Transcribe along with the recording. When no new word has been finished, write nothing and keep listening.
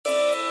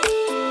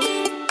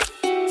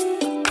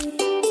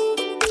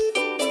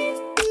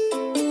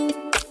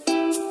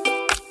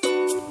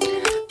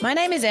My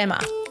name is Emma.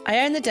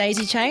 I own the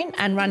Daisy Chain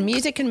and run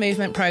music and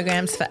movement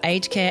programs for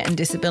aged care and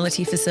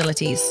disability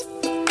facilities.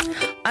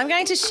 I'm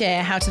going to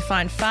share how to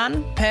find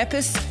fun,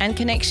 purpose and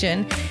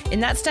connection in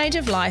that stage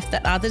of life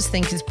that others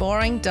think is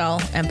boring,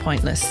 dull and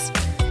pointless.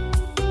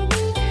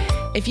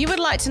 If you would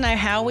like to know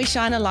how we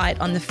shine a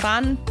light on the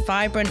fun,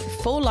 vibrant,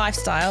 full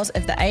lifestyles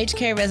of the aged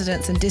care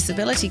residents and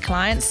disability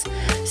clients,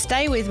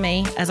 stay with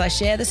me as I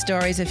share the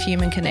stories of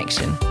human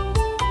connection.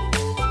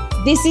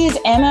 This is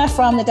Emma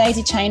from the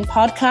Daisy Chain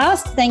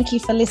podcast. Thank you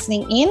for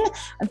listening in.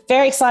 I'm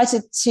very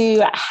excited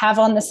to have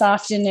on this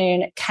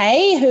afternoon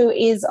Kay, who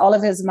is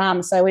Oliver's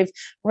mum. So we've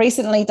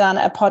recently done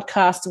a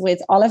podcast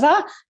with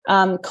Oliver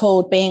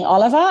called Being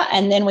Oliver,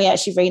 and then we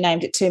actually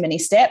renamed it Too Many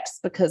Steps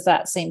because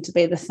that seemed to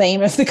be the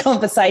theme of the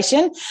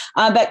conversation.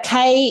 But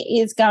Kay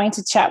is going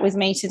to chat with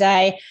me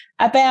today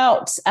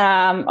about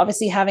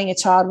obviously having a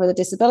child with a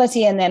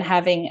disability and then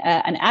having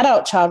an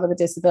adult child with a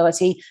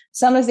disability,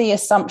 some of the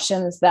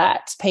assumptions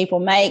that people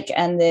make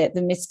and the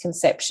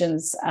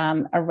misconceptions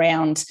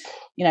around,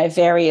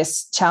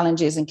 various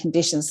challenges and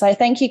conditions. So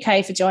thank you,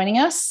 Kay, for joining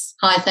us.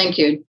 Hi, thank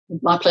you.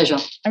 My pleasure.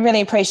 I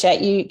really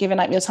appreciate you giving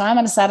up your time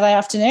on a Saturday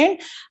afternoon.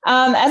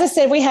 As I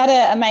said, we had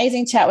an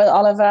amazing chat with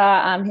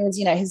Oliver. He was,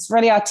 he's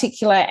really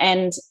articulate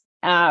and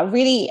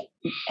really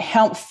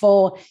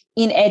helpful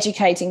in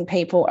educating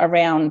people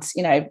around,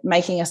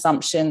 making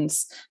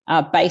assumptions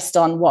based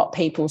on what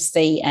people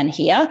see and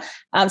hear.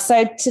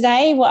 So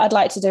today what I'd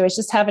like to do is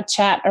just have a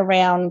chat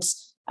around,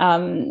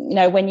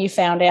 when you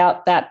found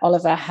out that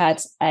Oliver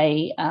had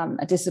a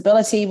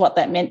disability, what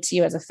that meant to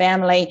you as a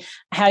family,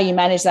 how you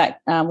managed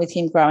that with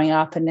him growing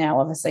up and now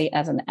obviously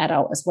as an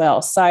adult as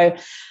well. So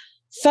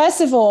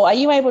first of all, are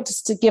you able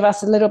to give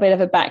us a little bit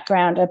of a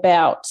background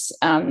about,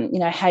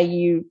 how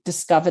you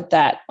discovered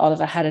that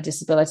Oliver had a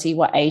disability,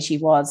 what age he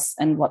was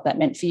and what that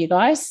meant for you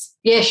guys?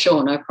 Yeah,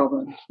 sure, no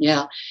problem.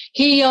 Yeah.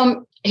 He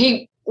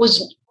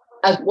was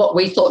what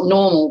we thought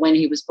normal when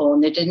he was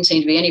born. There didn't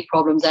seem to be any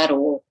problems at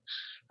all.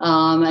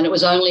 And it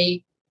was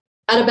only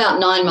at about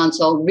 9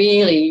 months old,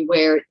 really,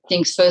 where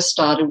things first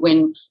started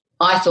when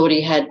I thought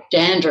he had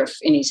dandruff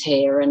in his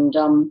hair and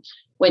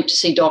went to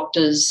see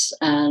doctors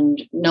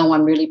and no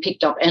one really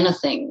picked up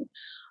anything.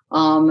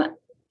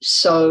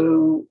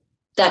 So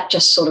that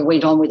just sort of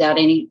went on without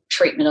any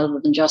treatment other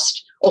than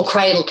or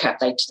cradle cap,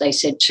 they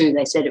said too.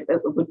 They said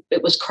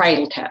it was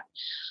cradle cap.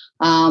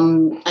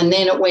 And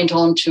then it went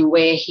on to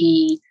where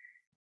he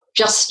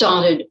just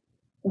started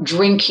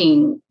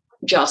drinking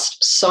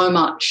just so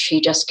much.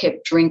 He just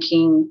kept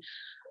drinking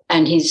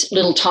and his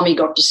little tummy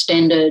got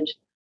distended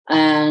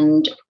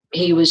and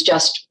he was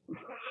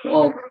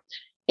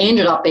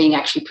ended up being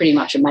actually pretty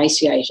much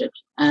emaciated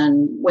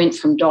and went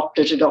from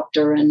doctor to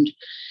doctor and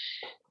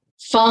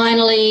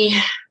finally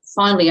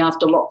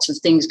after lots of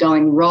things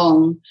going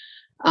wrong,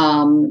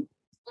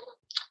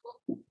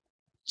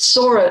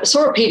 saw a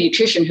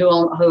paediatrician who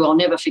I'll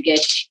never forget.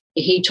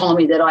 He told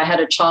me that I had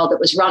a child that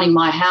was running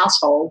my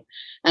household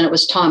and it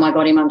was time I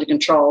got him under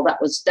control.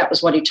 That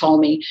was what he told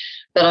me.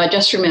 But I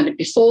just remembered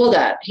before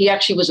that he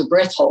actually was a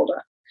breath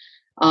holder.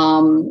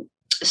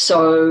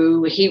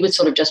 So he was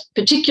sort of just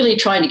particularly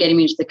trying to get him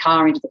into the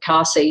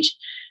car seat.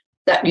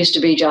 That used to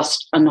be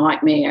just a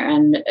nightmare.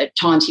 And at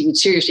times he would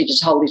seriously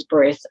just hold his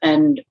breath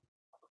and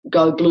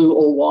go blue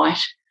or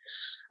white.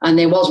 And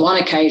there was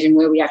one occasion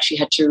where we actually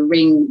had to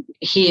ring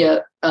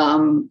here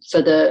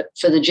for the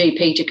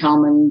GP to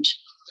come and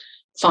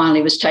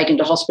finally was taken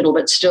to hospital,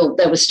 but still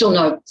there was still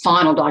no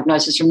final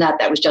diagnosis from that.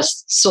 That was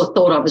just sort of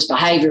thought of as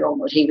behavioural,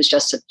 but he was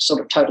just sort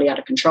of totally out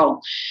of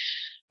control.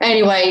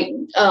 Anyway,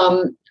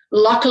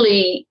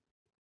 luckily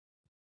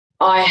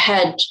I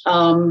had,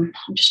 I'm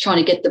just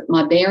trying to get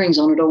my bearings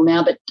on it all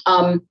now, but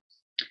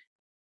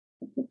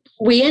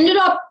we ended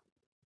up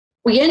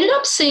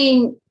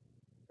seeing,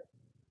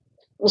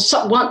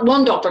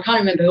 one doctor, I can't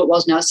remember who it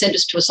was now, sent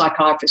us to a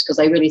psychiatrist because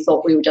they really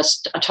thought we were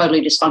just a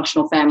totally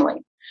dysfunctional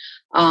family.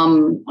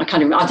 I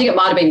can't remember. I think it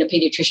might have been the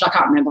paediatrician. I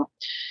can't remember.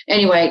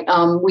 Anyway,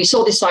 we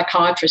saw this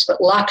psychiatrist, but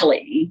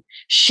luckily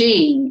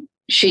she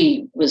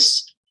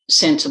was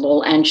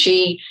sensible and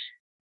she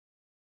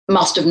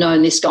must have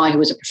known this guy who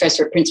was a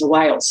professor at Prince of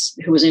Wales,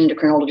 who was an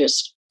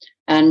endocrinologist.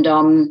 And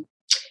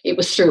it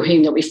was through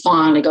him that we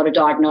finally got a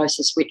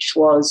diagnosis, which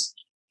was,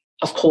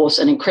 of course,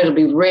 an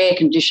incredibly rare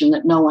condition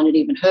that no one had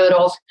even heard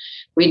of.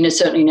 We'd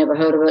certainly never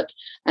heard of it.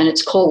 And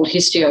it's called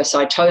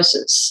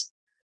histiocytosis.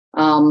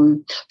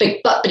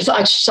 But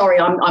sorry,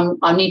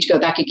 I need to go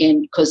back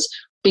again because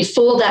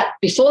before that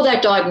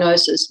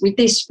diagnosis, with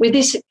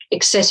this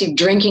excessive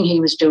drinking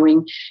he was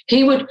doing,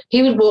 he would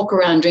walk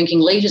around drinking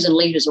litres and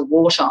litres of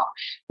water.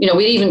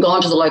 We'd even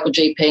gone to the local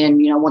GP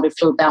and wanted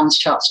fluid balance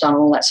charts done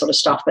and all that sort of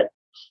stuff, but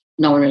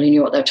no one really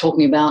knew what they were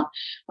talking about.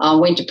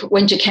 Went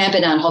to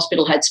Camperdown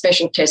Hospital, had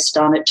special tests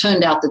done. It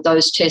turned out that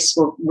those tests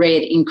were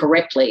read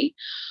incorrectly.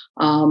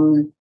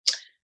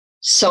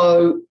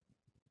 So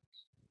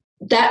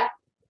that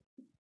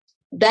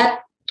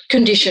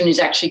condition is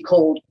actually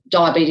called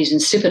diabetes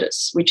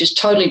insipidus, which is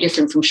totally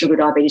different from sugar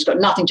diabetes, got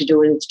nothing to do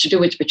with it. It's to do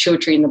with the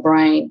pituitary in the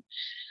brain.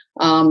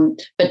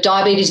 But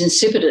diabetes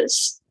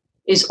insipidus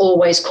is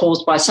always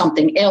caused by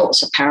something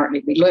else,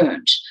 apparently, we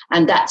learned.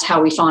 And that's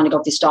how we finally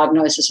got this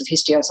diagnosis of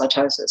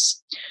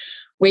histiocytosis,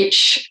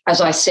 which,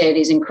 as I said,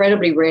 is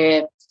incredibly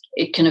rare.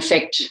 It can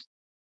affect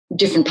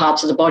different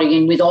parts of the body.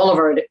 And with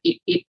Oliver,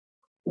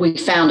 we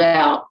found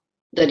out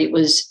that it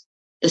was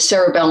the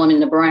cerebellum in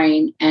the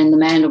brain and the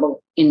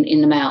mandible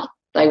in the mouth.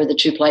 They were the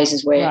two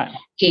places where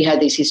he had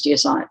these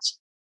histiocytes.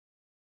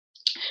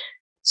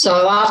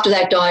 So after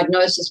that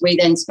diagnosis, we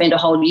then spent a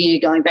whole year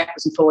going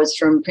backwards and forwards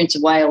from Prince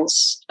of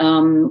Wales,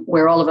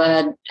 where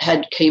Oliver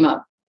had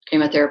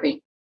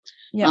chemotherapy.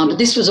 Yeah. But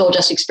this was all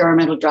just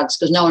experimental drugs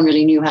because no one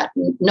knew how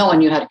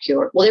to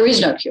cure it. Well, there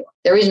is no cure.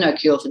 There is no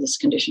cure for this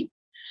condition.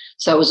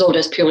 So it was all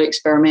just purely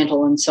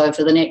experimental. And so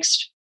for the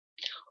next,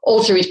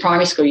 all through his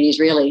primary school years,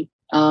 really,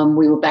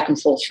 we were back and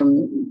forth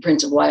from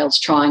Prince of Wales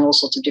trying all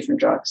sorts of different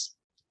drugs.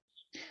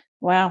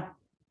 Wow.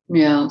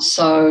 Yeah.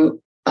 So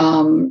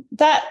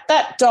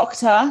that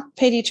doctor,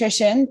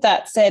 pediatrician,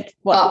 that said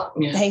what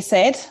he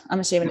said. I'm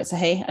assuming it's a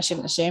he. I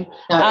shouldn't assume.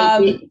 No,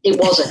 it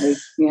was a he.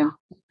 Yeah.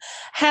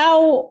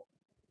 How?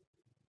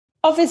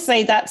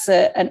 Obviously, that's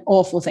an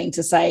awful thing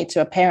to say to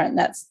a parent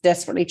that's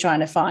desperately trying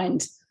to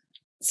find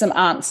some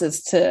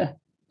answers to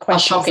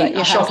questions that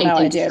you have no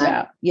idea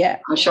about. Yeah,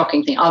 a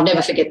shocking thing. I'll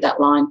never forget that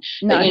line.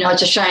 No. But,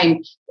 it's a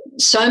shame.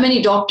 So many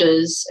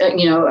doctors,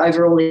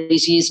 over all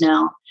these years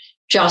now,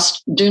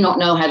 just do not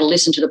know how to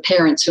listen to the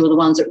parents who are the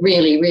ones that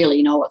really,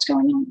 really know what's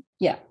going on.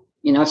 Yeah.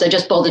 If they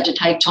just bothered to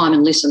take time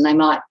and listen, they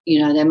might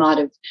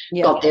have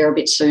got there a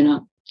bit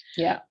sooner.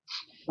 Yeah.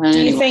 Do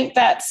you think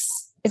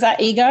is that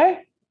ego?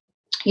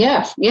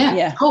 Yeah,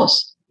 of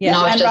course. Yeah,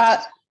 and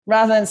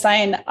rather than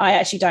saying I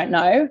actually don't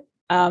know,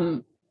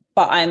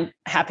 but I'm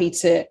happy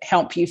to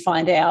help you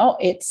find out,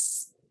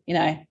 it's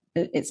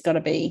got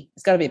to be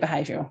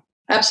behavioural.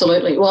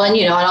 Absolutely. Well, and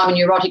I'm a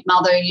neurotic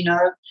mother.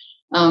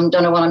 Don't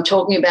know what I'm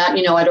talking about.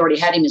 I'd already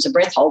had him as a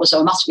breath holder, so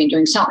I must have been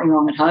doing something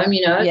wrong at home.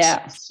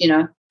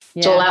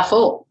 It's all our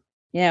fault.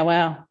 Yeah.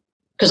 Wow.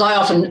 Because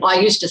I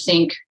used to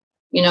think,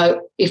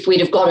 if we'd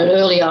have got it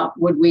earlier,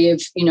 would we have,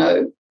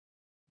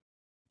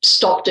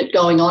 stopped it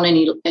going on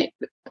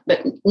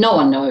but no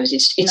one knows.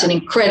 It's an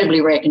incredibly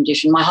rare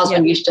condition. My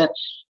husband used to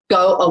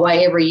go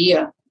away every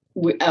year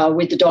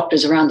with the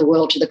doctors around the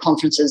world to the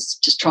conferences,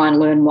 just try and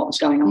learn what was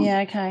going on. Yeah,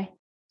 okay.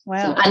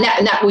 Wow. So, and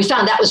that we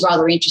found that was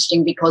rather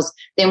interesting because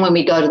then when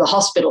we go to the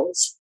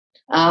hospitals,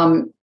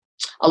 a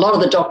lot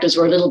of the doctors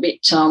were a little bit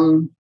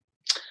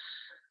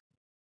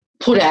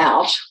put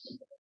out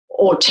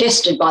or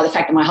tested by the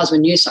fact that my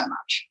husband knew so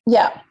much.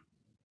 Yeah.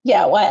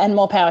 Yeah, well, and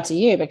more power to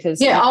you because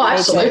you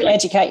absolutely need to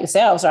educate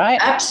yourselves, right?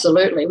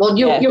 Absolutely. Well,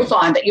 you'll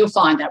find that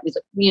with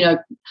a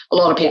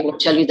lot of people will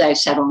tell you they've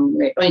sat on.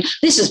 I mean,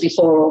 this is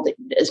before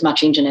as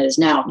much internet as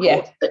now, of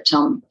course, but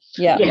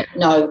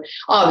no,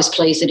 I was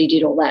pleased that he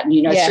did all that, and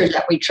through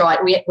that we tried.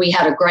 We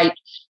had a great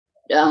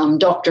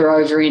doctor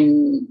over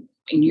in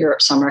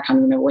Europe somewhere. I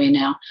can't remember where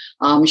now.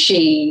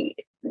 She,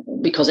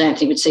 because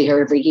Anthony would see her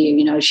every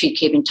year, she'd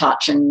keep in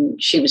touch, and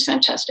she was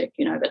fantastic,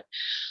 but.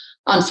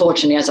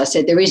 Unfortunately, as I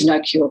said, there is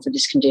no cure for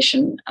this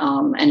condition,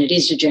 and it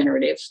is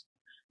degenerative.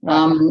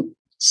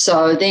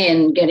 So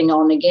then getting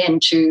on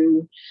again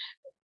to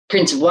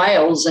Prince of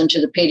Wales and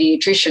to the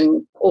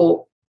paediatrician,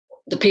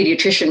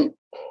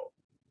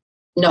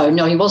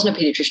 no, he wasn't a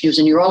paediatrician, he was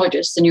a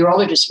neurologist. The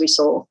neurologist we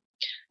saw,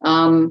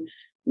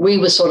 we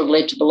were sort of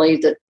led to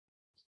believe that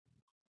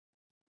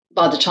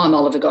by the time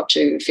Oliver got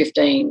to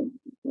 15,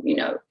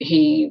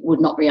 he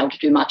would not be able to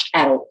do much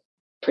at all,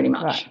 pretty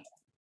much. Right.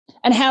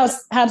 And how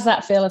does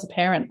that feel as a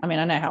parent? I mean,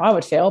 I know how I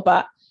would feel,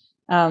 but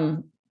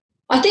I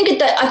think at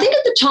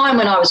the time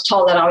when I was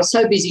told that, I was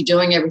so busy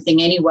doing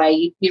everything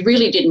anyway, you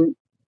really didn't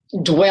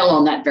dwell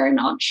on that very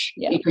much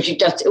because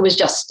it was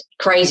just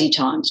crazy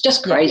times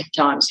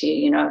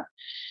here,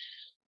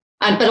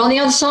 but on the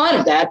other side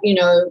of that,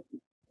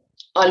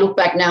 I look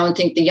back now and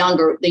think the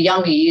younger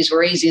years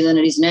were easier than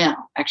it is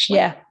now, actually.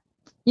 Yeah.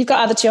 You've got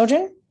other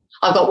children?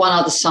 I've got one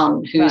other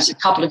son who's a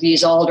couple of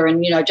years older,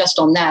 and, just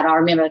on that, I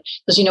remember,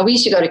 because, we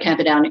used to go to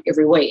Camperdown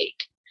every week,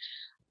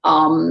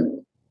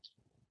 and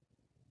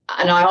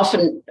I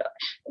often,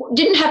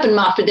 didn't happen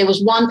much, but there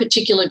was one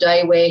particular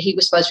day where he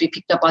was supposed to be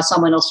picked up by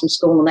someone else from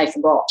school and they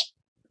forgot.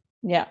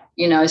 Yeah.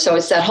 So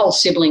it's that whole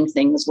sibling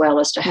thing as well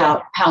as to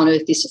how on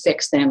earth this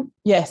affects them.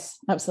 Yes,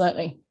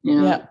 absolutely.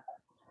 Yeah.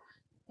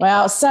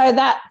 Wow. So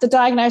the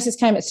diagnosis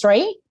came at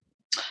 3?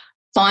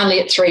 Finally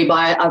at 3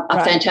 by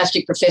a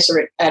fantastic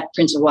professor at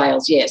Prince of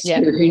Wales,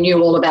 who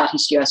knew all about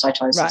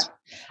histiocytosis. Right.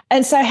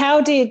 And so how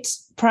did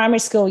primary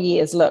school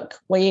years look?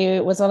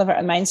 Was Oliver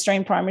at a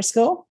mainstream primary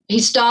school? He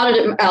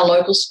started at our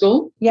local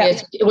school. Yeah.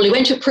 Yes. Well, he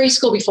went to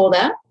preschool before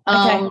that.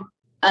 Okay.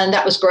 And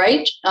that was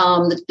great.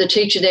 The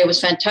teacher there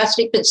was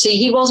fantastic. But see,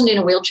 he wasn't in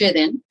a wheelchair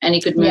then, and he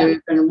could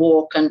move and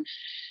walk, and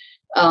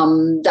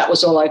that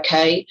was all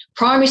okay.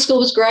 Primary school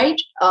was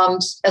great.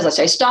 As I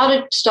say,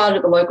 started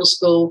at the local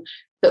school.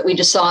 But we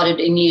decided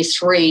in year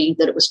 3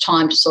 that it was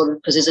time to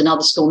because there's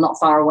another school not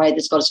far away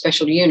that's got a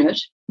special unit.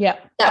 Yeah.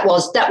 That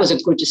was a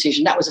good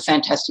decision. That was a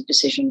fantastic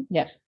decision.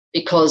 Yeah.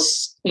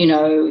 Because,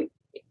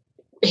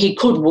 he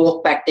could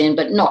walk back then,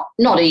 but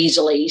not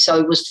easily. So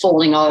he was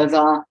falling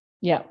over.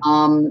 Yeah.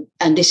 And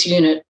this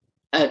unit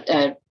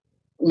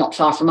not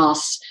far from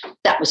us,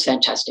 that was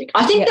fantastic.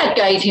 I think that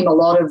gave him a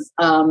lot of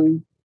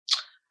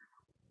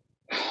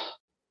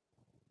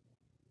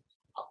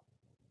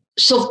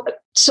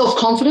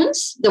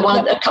self-confidence.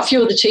 A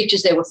few of the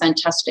teachers there were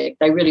fantastic.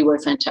 They really were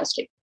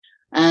fantastic.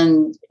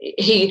 And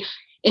he,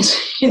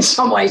 in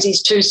some ways,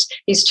 he's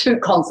too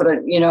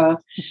confident, you know.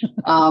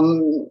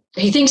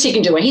 He thinks he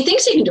can do it. He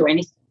thinks he can do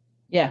anything.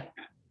 Yeah.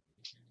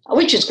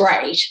 Which is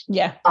great.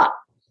 Yeah. But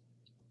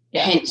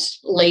hence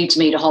leads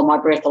me to hold my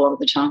breath a lot of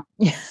the time.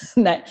 Yeah.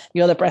 No,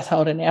 you're the breath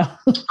holder now.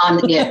 I'm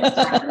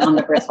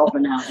the breath holder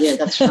now. Yeah,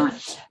 that's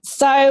right.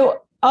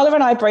 So Oliver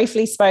and I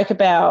briefly spoke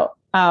about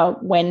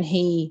when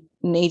he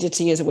needed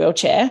to use a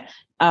wheelchair,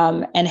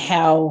 and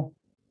how,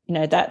 you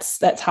know,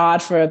 that's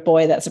hard for a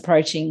boy that's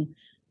approaching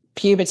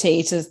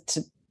puberty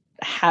to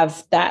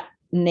have that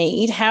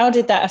need. How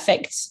did that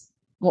affect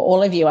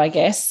all of you, I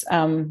guess,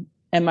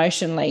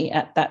 emotionally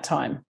at that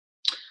time?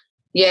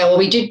 Yeah, well,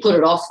 we did put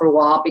it off for a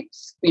while,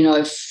 because, you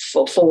know,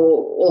 for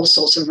all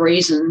sorts of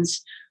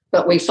reasons,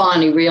 but we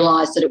finally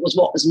realised that it was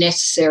what was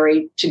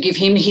necessary to give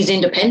him his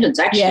independence,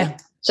 actually,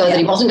 so that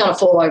he wasn't going to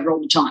fall over all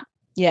the time.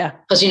 Yeah.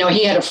 Because, you know,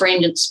 he had a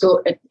friend at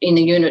school in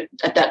the unit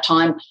at that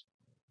time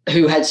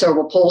who had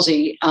cerebral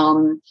palsy,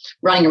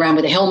 running around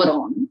with a helmet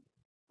on.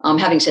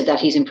 Having said that,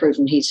 he's improved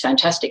and he's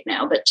fantastic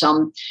now. But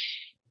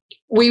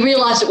we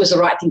realised it was the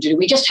right thing to do.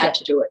 We just had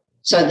to do it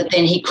so that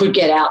then he could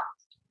get out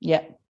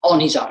on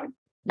his own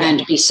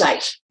and be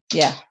safe.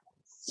 Yeah.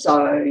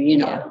 So, you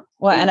know. Yeah.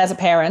 Well, and as a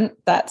parent,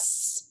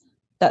 that's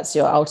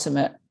your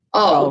ultimate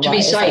goal, to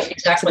be safe,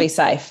 exactly. To be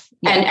safe.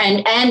 Yeah.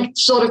 And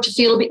sort of to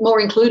feel a bit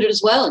more included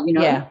as well, you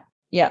know. Yeah.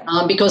 Yeah.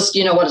 Because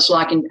you know what it's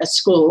like in a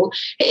school.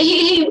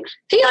 He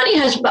only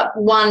has but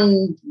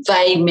one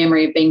vague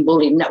memory of being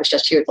bullied, and that was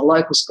just here at the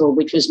local school,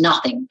 which was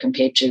nothing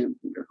compared to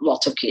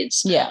lots of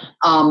kids. Yeah.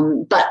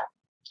 But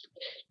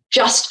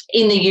just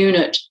in the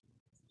unit,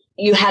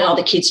 you had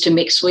other kids to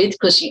mix with,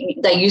 because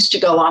they used to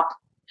go up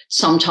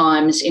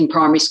sometimes in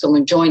primary school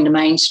and join the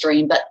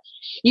mainstream, but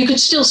you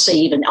could still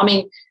see even, I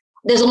mean,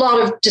 there's a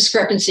lot of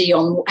discrepancy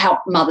on how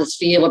mothers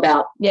feel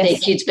about their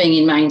kids being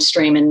in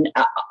mainstream, and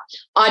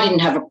I didn't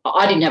have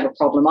a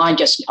problem. I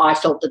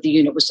felt that the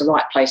unit was the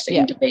right place for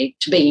him to be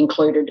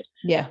included.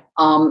 Yeah.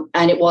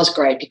 And it was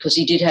great, because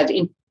he did have,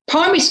 in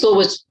primary school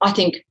was, I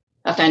think,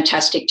 a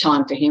fantastic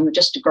time for him,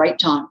 just a great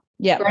time.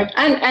 Yeah. Great.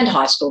 And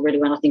high school,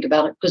 really, when I think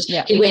about it, because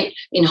he went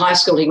in high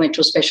school. He went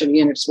to a special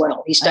unit as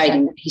well. He stayed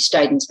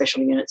in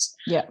special units.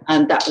 Yeah.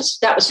 And that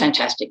was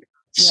fantastic.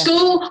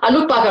 School, I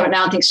look back on it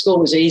now and think school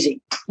was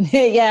easy.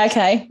 Yeah,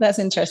 okay. That's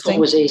interesting.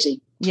 School was easy.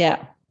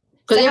 Yeah.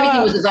 Because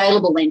everything was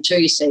available then too,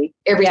 you see.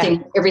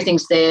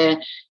 Everything's there,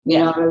 you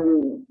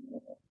know.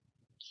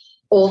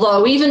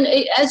 Although even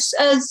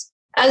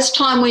as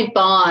time went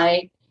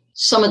by,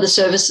 some of the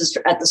services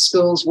at the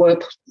schools were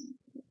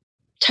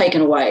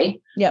taken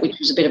away, which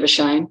was a bit of a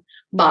shame.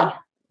 But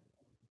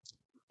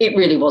it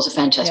really was a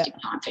fantastic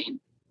time for him.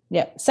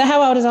 Yeah. So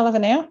how old is Oliver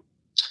now?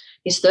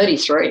 He's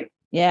 33.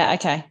 Yeah,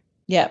 okay.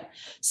 Yeah.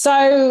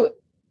 So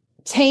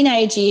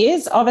teenage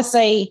years,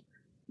 obviously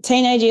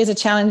teenage years are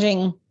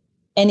challenging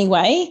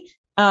anyway.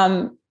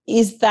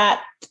 Is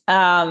that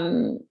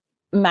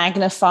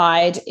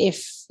magnified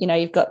if, you know,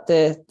 you've got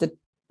the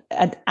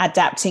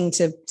adapting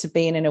to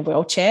being in a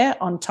wheelchair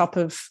on top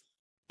of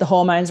the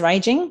hormones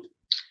raging?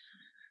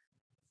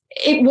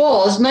 It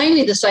was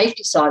mainly the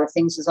safety side of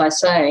things, as I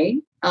say.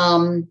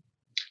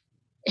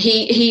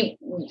 He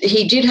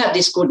did have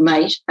this good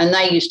mate, and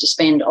they used to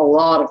spend a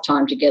lot of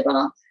time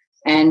together.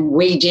 And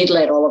we did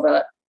let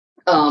Oliver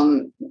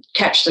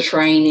catch the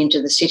train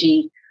into the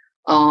city,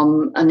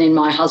 and then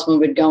my husband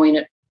would go in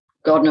at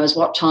God knows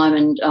what time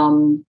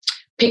and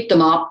pick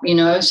them up, you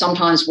know,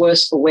 sometimes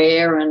worse for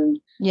wear. And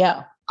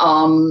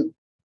on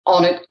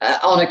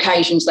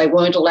occasions they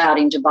weren't allowed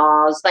into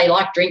bars. They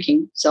liked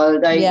drinking, so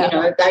they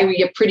were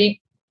your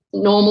pretty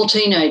normal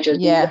teenagers.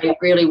 Yeah, they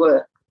really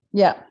were.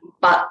 Yeah.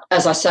 But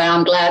as I say,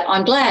 I'm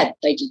glad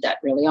they did that.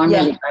 Really, I'm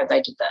really glad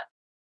they did that.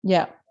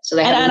 Yeah. So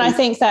they and I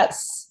think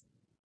that's,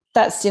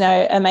 you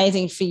know,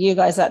 amazing for you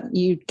guys that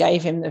you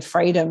gave him the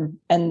freedom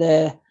and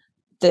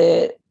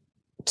the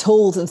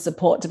tools and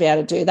support to be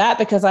able to do that,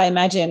 because I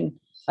imagine,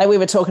 like we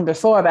were talking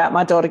before about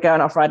my daughter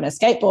going off riding a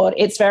skateboard,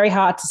 it's very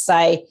hard to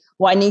say,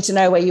 well, I need to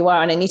know where you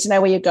are and I need to know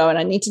where you're going.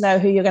 I need to know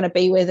who you're going to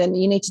be with, and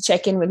you need to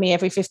check in with me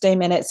every 15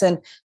 minutes. And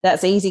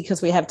that's easy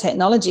because we have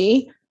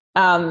technology.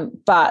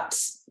 But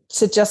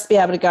to just be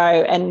able to go,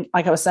 and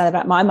like I was saying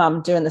about my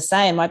mum doing the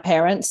same, my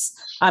parents,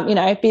 you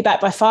know, be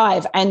back by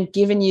 5 and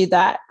giving you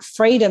that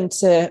freedom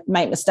to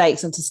make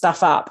mistakes and to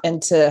stuff up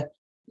and to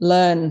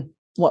learn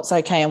what's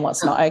okay and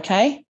what's not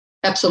okay.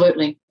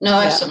 Absolutely. No,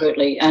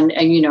 absolutely. And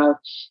you know,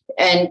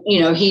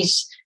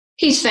 he's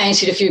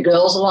fancied a few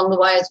girls along the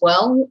way as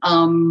well.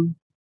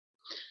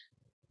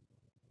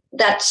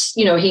 That's,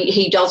 you know,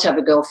 he does have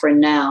a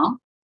girlfriend now.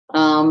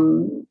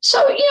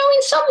 So, you know,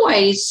 in some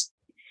ways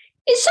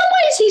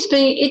he's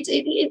been,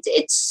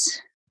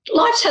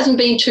 life hasn't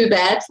been too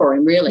bad for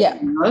him, really.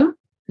 Yeah. You know?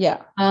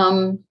 Yeah.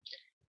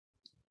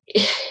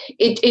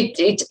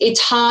 It's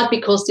hard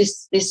because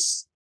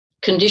this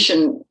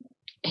condition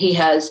he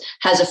has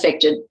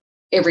affected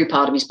every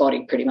part of his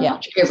body, pretty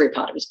much. Every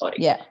part of his body.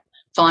 Yeah.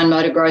 Fine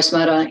motor, gross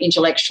motor,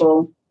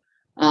 intellectual.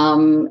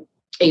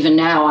 Even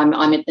now,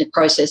 I'm in the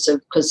process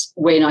of, because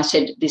when I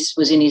said this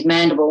was in his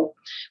mandible,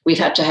 we've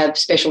had to have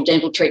special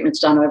dental treatments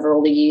done over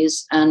all the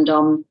years, and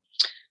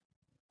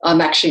I'm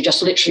actually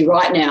just literally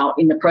right now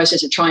in the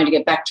process of trying to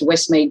get back to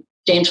Westmead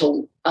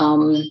Dental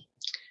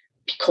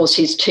because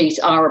his teeth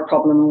are a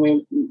problem,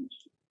 and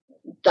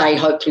they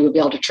hopefully will be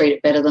able to treat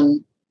it better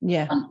than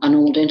a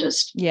normal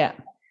dentist. Yeah.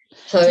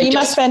 So you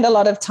must spend a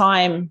lot of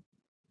time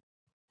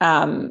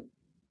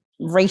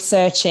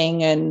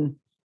researching and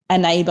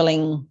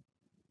enabling,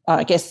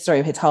 I guess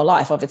through his whole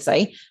life,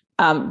 obviously,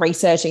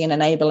 researching and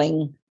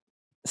enabling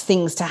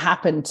things to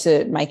happen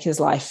to make his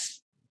life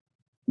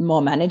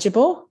more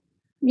manageable.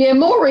 Yeah,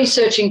 more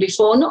researching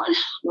before.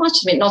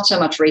 Not so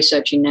much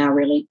researching now,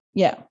 really.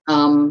 Yeah.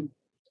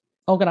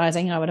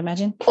 Organising, I would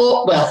imagine.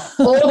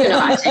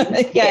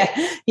 Organising.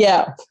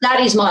 Yeah.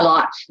 That is my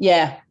life.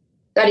 Yeah.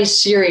 That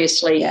is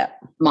seriously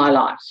my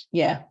life.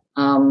 Yeah.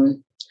 Lots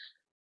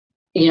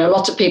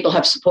of people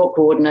have support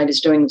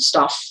coordinators doing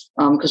stuff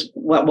because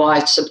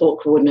why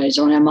support coordinators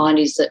are on our mind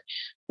is that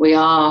we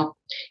are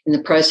in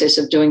the process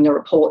of doing the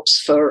reports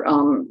for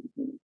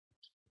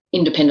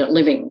independent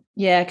living.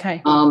 Yeah,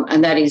 okay.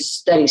 And that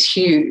is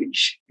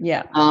huge.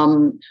 Yeah.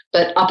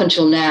 But up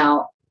until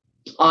now,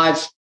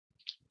 I've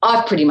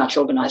pretty much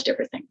organised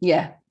everything.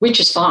 Yeah. Which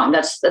is fine.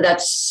 That's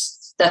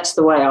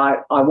the way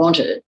I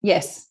wanted it.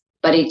 Yes.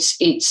 But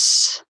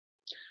it's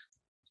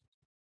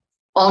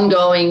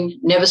ongoing,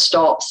 never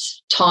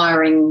stops,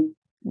 tiring.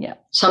 Yeah.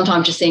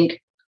 Sometimes you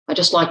think, I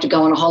just like to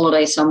go on a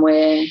holiday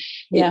somewhere.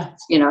 Yeah.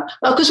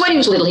 Because when he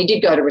was little, he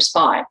did go to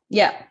Respite.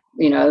 Yeah.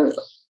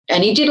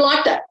 And he did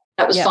like that.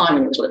 That was fine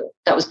when he was little.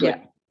 That was good.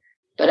 Yeah.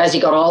 But as he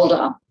got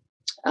older,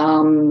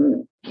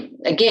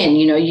 again,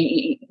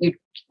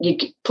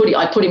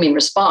 I put him in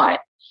Respite,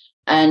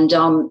 and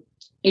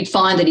you'd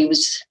find that he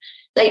was.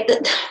 A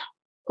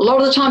lot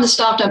of the time, the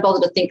staff don't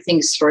bother to think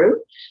things through,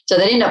 so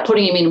they'd end up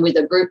putting him in with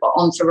a group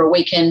on for a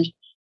weekend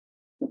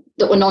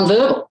that were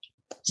non-verbal.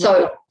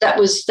 So that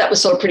was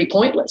sort of pretty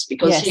pointless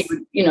because he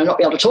would, not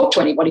be able to talk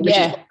to anybody, which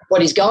is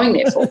what he's going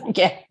there for.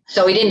 Yeah.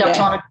 So he'd end up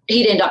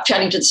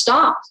chatting to the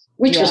staff,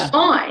 which was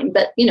fine,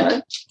 but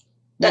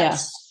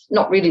that's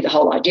not really the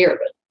whole idea of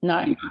it.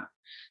 No.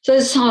 So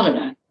it's, I don't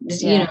know.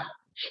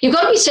 You've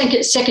got to be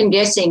second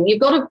guessing.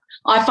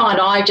 I find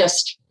I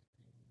just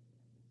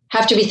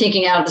have to be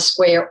thinking out of the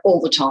square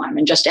all the time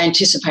and just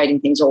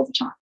anticipating things all the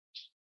time.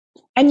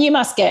 And you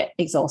must get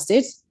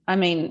exhausted. I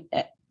mean,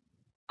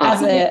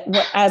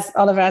 as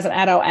Oliver, as an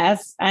adult,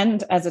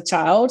 and as a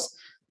child,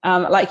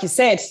 like you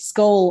said,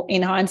 school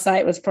in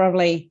hindsight was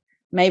probably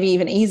maybe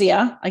even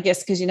easier, I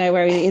guess, because you know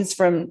where he is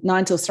from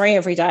 9 till 3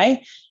 every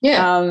day.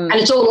 Yeah, and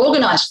it's all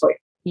organised for you.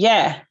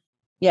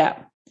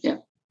 Yeah.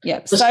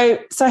 So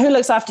who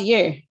looks after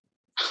you?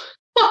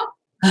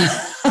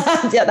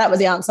 Yeah, that was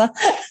the answer.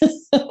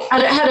 I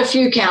had a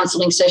few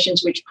counselling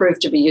sessions which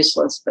proved to be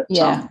useless, but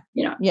Yeah.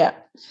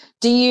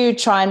 Do you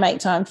try and make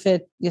time for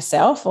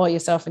yourself or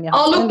yourself and your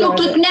husband?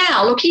 Look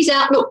now. Look, he's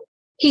out. Look,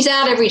 he's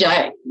out every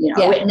day.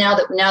 Now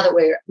that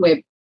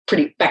we're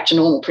pretty back to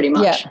normal, pretty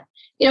much.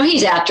 Yeah.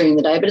 He's out during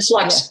the day, but it's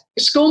like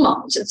school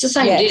mums. It's the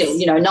same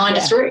deal. 9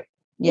 to 3.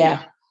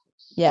 Yeah.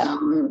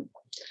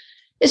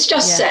 It's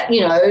just sad.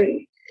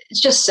 It's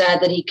just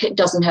sad that he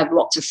doesn't have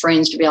lots of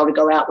friends to be able to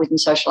go out with and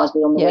socialise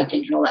with on the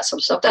weekend and all that sort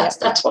of stuff.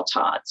 That's what's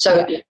hard.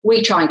 So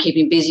we try and keep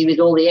him busy with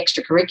all the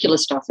extracurricular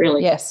stuff,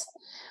 really. Yes,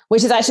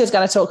 which is actually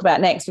going to talk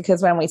about next,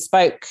 because when we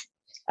spoke,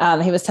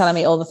 he was telling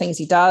me all the things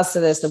he does. So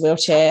there's the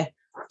wheelchair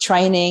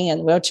training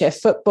and wheelchair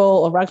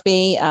football or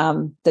rugby,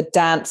 the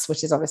dance,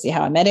 which is obviously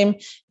how I met him,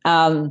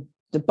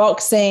 the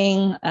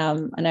boxing. I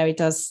know he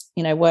does,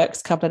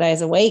 works a couple of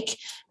days a week.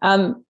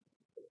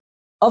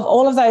 Of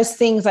all of those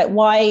things, like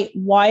why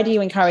do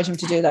you encourage him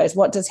to do those?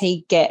 What does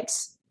he get?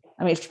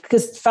 I mean,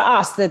 because for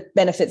us, the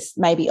benefits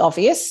may be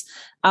obvious,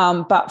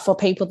 but for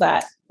people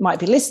that might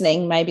be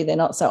listening, maybe they're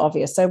not so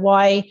obvious. So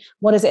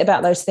what is it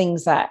about those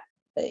things that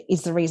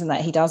is the reason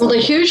that he does? Well, the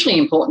hugely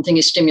important thing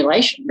is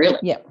stimulation, really.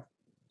 Yeah.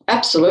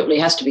 Absolutely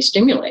has to be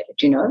stimulated,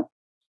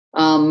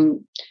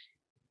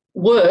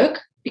 Work,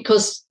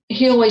 because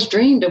he always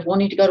dreamed of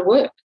wanting to go to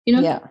work,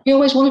 He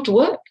always wanted to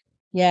work.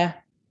 Yeah.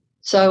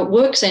 So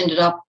work's ended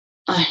up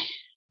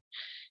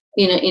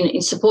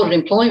in supported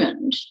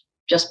employment,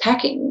 just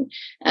packing.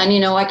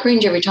 And, I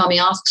cringe every time he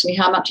asks me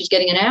how much he's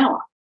getting an hour,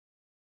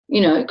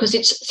 because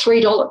it's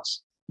 $3.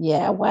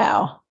 Yeah,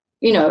 wow.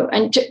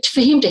 And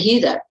for him to hear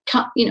that,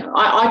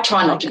 I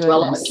try not to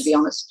dwell on it, to be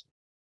honest.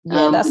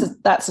 Yeah,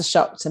 that's a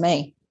shock to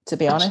me, to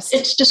be honest.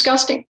 It's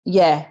disgusting.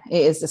 Yeah,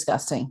 it is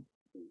disgusting.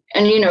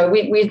 And,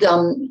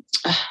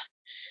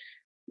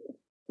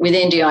 with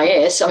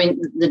NDIS, I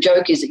mean, the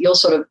joke is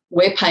that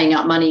we're paying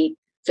out money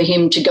for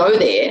him to go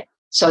there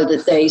so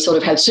that they sort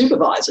of have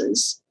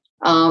supervisors.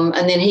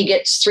 and then he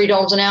gets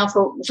 $3 an hour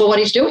for what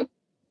he's doing.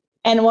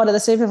 And what are the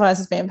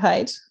supervisors being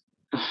paid?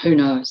 Who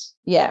knows?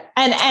 Yeah.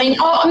 And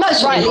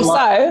most rightly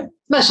so.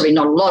 Mostly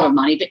not a lot of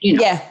money, but, you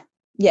know.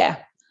 Yeah.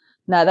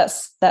 No,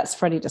 that's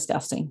pretty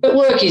disgusting. But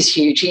work is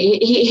huge.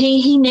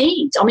 He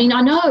needs, I mean,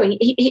 I know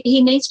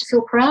he needs to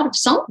feel proud of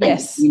something,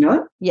 yes. you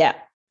know? Yeah.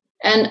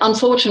 And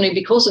unfortunately,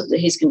 because of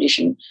his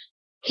condition,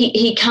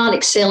 he can't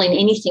excel in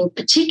anything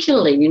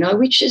particularly, you know,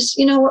 which is,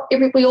 you know,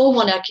 we all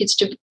want our kids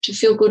to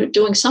feel good at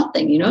doing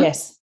something, you know?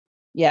 Yes.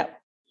 Yeah.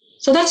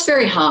 So that's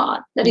very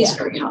hard. That is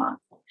very hard.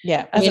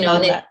 Yeah. You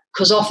know,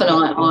 because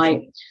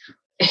often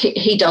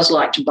he does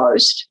like to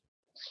boast,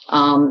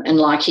 and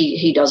like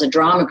he does a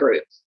drama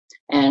group,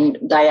 and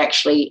they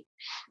actually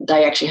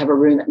have a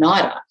room at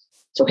NIDA.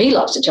 So he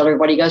loves to tell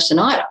everybody he goes to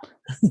NIDA.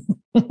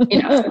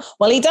 You know.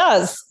 Well, he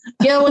does.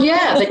 Yeah, well,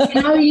 yeah, but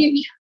you know,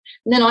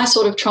 and then I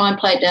sort of try and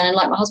play it down, and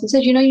like my husband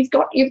says, you know, he's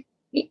got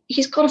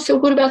to feel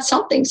good about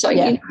something. So you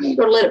know, you've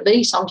got to let it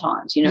be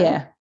sometimes, you know.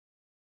 Yeah.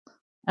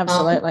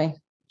 Absolutely.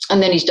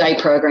 And then his day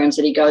programs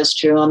that he goes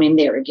to, I mean,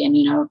 there again,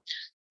 you know,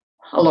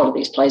 a lot of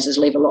these places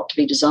leave a lot to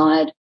be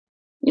desired,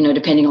 you know,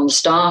 depending on the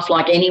staff,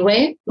 like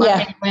anywhere.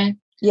 Anywhere.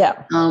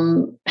 Yeah.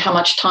 How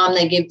much time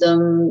they give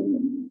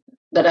them.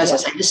 But as I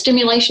say, the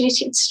stimulation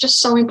it's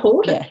just so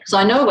important. Because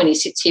I know when he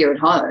sits here at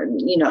home,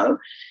 you know,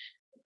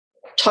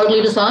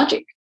 totally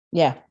lethargic.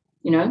 Yeah.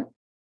 You know,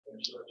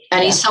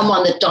 and he's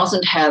someone that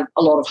doesn't have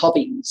a lot of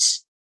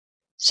hobbies.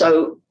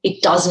 So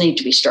it does need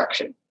to be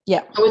structured.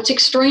 Yeah. So it's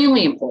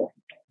extremely important.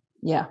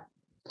 Yeah.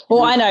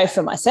 Well, I know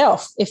for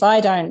myself, if I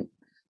don't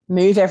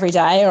move every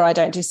day or I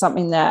don't do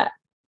something that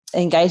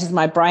engages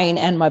my brain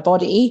and my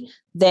body,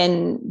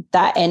 then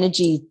that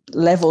energy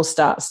level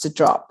starts to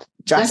drop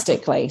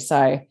drastically.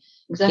 So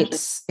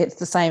it's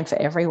the same for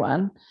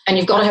everyone. And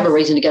you've got to have a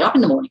reason to get up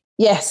in the morning.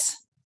 Yes.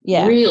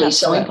 Yeah. Really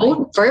absolutely. So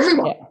important for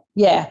everyone.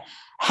 Yeah.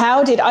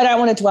 I don't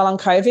want to dwell on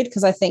COVID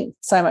because I think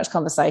so much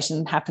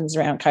conversation happens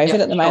around COVID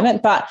at the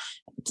moment, but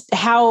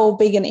how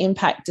big an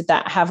impact did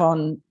that have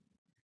on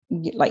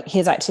like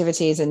his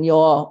activities and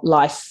your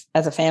life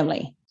as a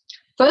family?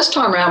 First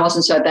time around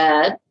wasn't so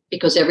bad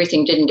because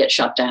everything didn't get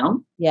shut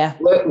down. Yeah.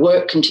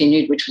 Work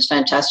continued, which was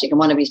fantastic, and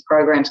one of his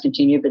programs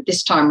continued. But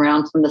this time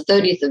around, from the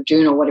 30th of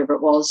June or whatever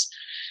it was,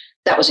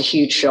 that was a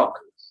huge shock.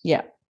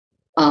 Yeah.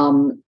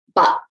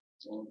 But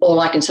all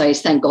I can say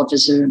is thank God for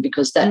Zoom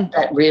because that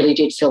really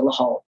did fill the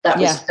hole. That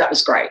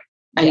was great.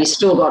 And he's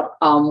still got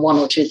one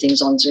or two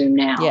things on Zoom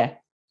now. Yeah.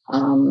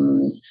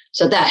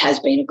 So that has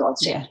been a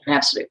godsend, an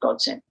absolute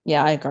godsend.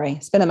 Yeah, I agree.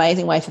 It's been an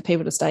amazing way for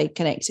people to stay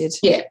connected.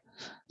 Yeah.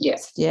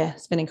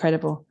 It's been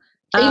incredible.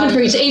 Even for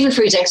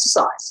his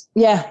exercise.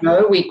 Yeah. You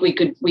know,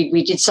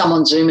 we did some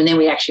on Zoom and then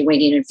we actually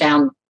went in and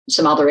found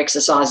some other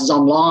exercises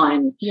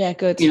online. Yeah,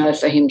 good. You know,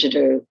 for him to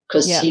do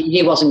because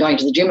he wasn't going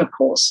to the gym, of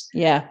course.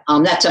 Yeah.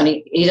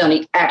 He's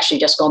only actually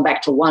just gone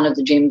back to one of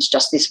the gyms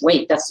just this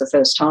week. That's the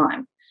first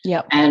time.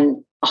 Yeah.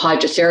 And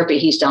hydrotherapy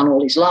he's done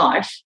all his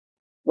life.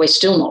 We're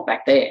still not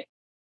back there.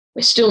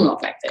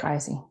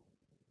 Crazy.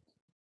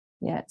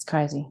 Yeah, it's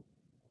crazy.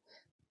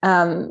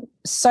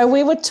 So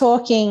we were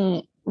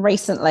talking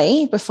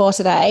recently before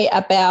today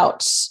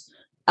about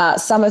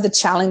some of the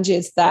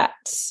challenges that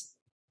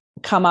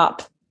come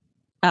up,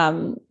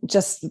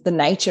 just the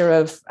nature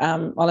of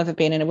Oliver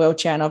being in a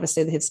wheelchair and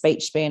obviously his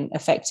speech being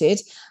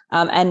affected.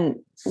 And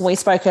we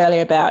spoke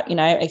earlier about, you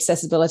know,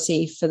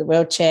 accessibility for the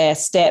wheelchair,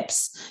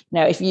 steps.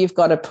 You know, if you've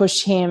got to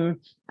push him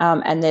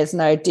and there's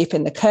no dip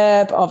in the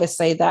curb,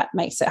 obviously that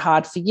makes it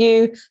hard for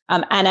you.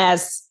 And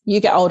as you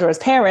get older as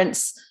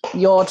parents,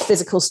 your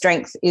physical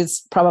strength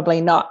is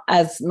probably not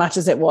as much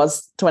as it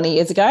was 20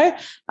 years ago.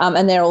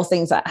 And they're all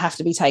things that have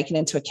to be taken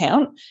into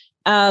account.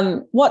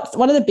 What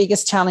are the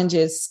biggest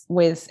challenges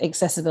with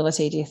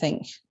accessibility, do you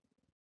think?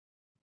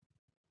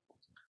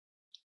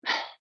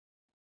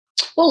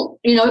 Well,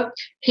 you know,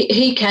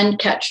 he can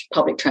catch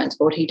public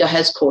transport. He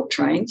has caught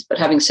trains. But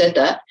having said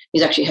that,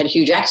 he's actually had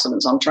huge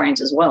accidents on trains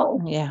as well.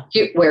 Yeah.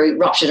 Where he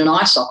ruptured an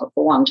eye socket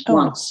for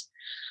once.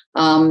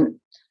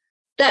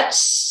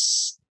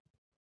 That's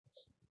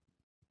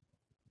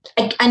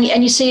and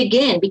you see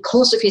again,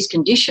 because of his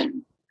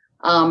condition,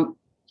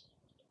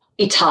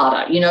 it's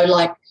harder. You know,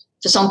 like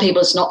for some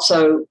people it's not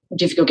so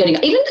difficult getting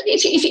up. Even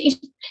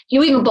if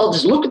you even bother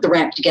to look at the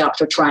ramp to get up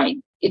to a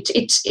train,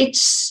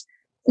 it's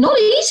not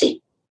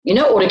easy. You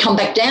know, or to come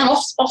back down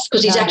off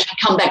because he's actually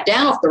come back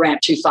down off the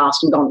ramp too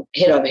fast and gone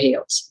head over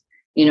heels,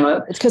 you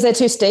know. It's because they're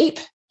too steep?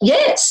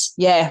 Yes.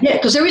 Yeah. Yeah,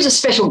 because there is a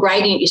special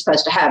gradient you're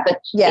supposed to have, but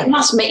it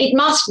must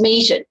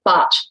meet it,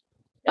 but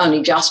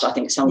only just, I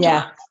think, sometimes.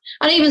 Yeah.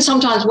 And even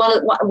sometimes one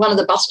of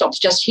the bus stops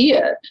just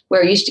here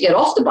where he used to get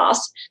off the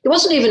bus, there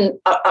wasn't even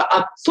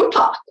a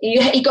footpath.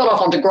 He got off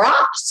onto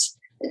grass.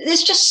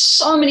 There's just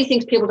so many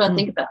things people don't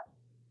think about.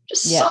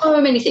 Just so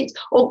many things.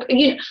 Or,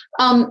 you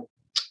know,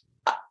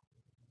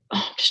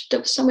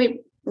 there was somewhere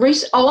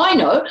recent. Oh, I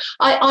know.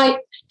 I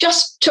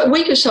just a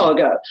week or so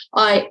ago,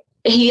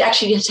 he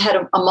actually has had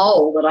a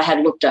mole that I had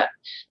looked at,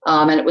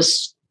 and it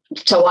was.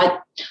 So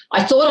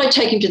I thought I'd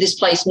take him to this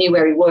place near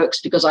where he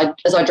works because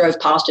as I drove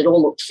past, it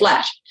all looked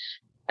flat.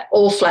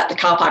 all flat, the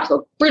car park. I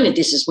thought, brilliant,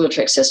 this is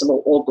wheelchair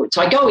accessible, all good.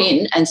 So I go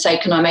in and say,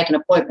 can I make an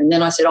appointment? And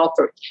then I said,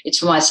 it's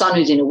for my son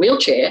who's in a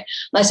wheelchair. And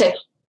they said,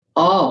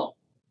 well,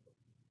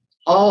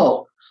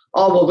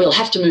 we'll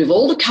have to move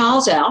all the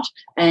cars out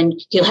and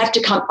he'll have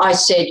to come. I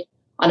said,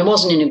 and I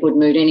wasn't in a good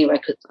mood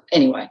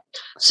anyway.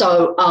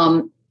 So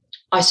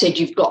I said,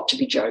 you've got to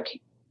be joking.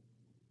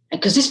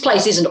 Because this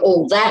place isn't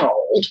all that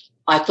old,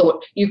 I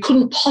thought you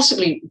couldn't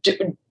possibly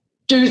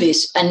do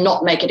this and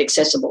not make it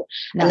accessible.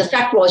 No. And the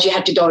fact was you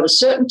had to go at a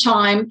certain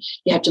time,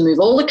 you had to move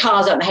all the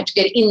cars out and they had to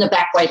get in the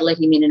back way to let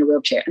him in a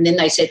wheelchair. And then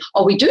they said,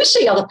 we do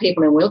see other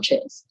people in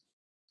wheelchairs.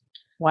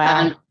 Wow.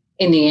 And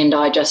in the end,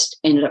 I just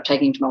ended up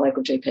taking him to my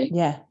local GP.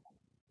 Yeah.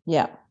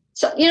 Yeah.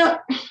 So,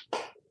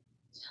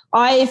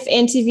 I've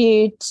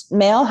interviewed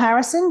Mel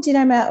Harrison. Do you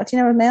know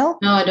Mel?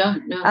 No, I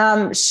don't.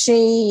 No.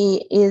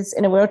 She is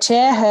in a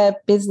wheelchair. Her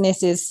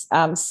business is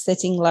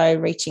Setting Low,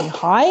 Reaching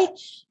High.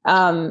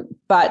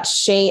 But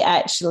she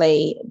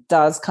actually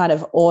does kind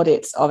of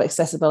audits of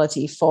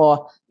accessibility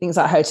for things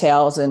like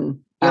hotels and,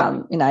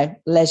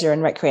 leisure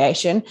and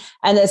recreation.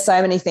 And there's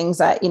so many things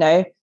that,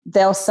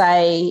 they'll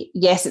say,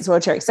 yes, it's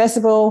wheelchair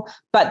accessible,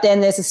 but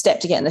then there's a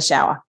step to get in the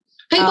shower.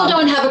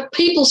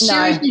 People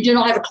seriously do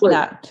not have a clue.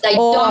 No. They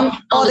don't.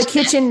 Or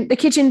the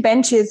kitchen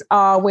benches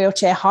are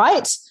wheelchair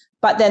height,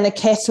 but then the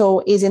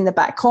kettle is in the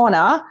back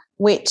corner,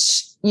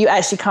 which you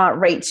actually can't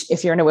reach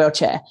if you're in a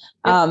wheelchair.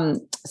 Yep.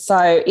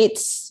 So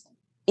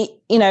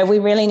we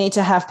really need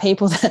to have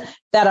people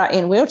that are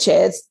in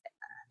wheelchairs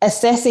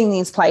assessing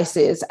these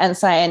places and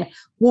saying,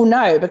 well,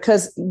 no,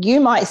 because you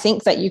might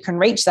think that you can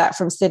reach that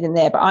from sitting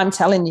there, but I'm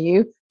telling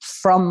you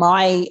from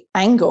my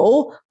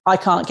angle, I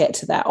can't get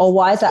to that. Or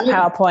why is that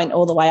PowerPoint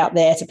all the way up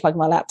there to plug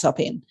my laptop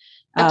in?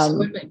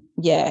 Absolutely.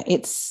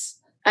 It's...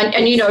 And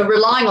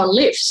relying on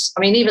lifts.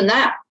 I mean, even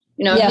that,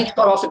 he got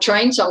off a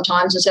train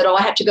sometimes and said,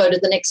 I had to go to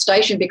the next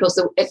station because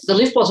the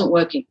lift wasn't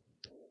working.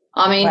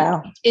 I mean,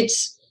 wow.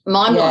 It's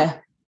mind-blowing.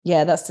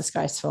 Yeah, that's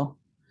disgraceful.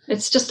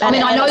 It's just, I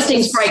know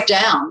things break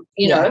down,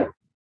 you know.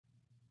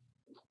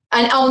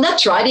 And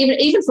that's right.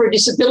 Even for a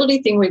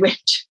disability thing, we went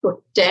to a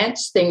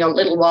dance thing a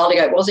little while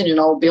ago. It was in an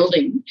old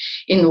building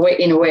in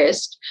the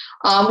West.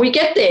 We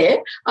get there.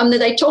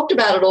 They talked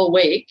about it all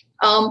week.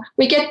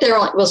 We get there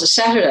it was a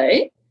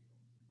Saturday.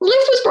 The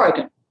lift was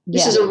broken.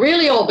 This is a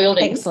really old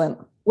building. Excellent.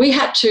 We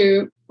had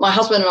to, my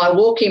husband and I,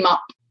 walk him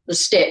up the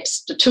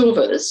steps, the two of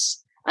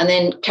us, and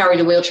then carry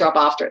the wheelchair up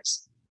after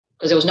us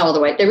because there was no other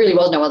way. There really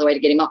was no other way to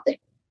get him up there.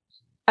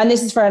 And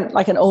this is for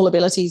like an all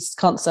abilities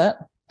concert.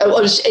 It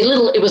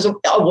was a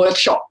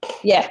workshop.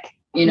 Yeah.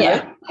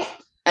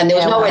 And there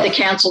was no way the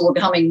council were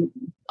coming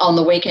on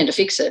the weekend to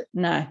fix it.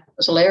 No. It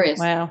was hilarious.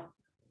 Wow.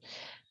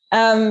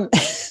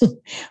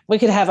 We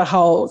could have a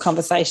whole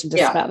conversation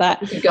just about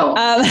that. We could go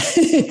on.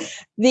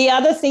 The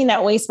other thing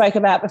that we spoke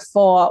about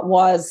before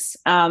was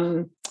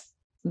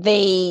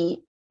the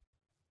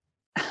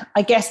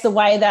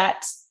way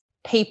that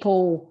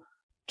people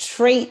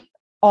treat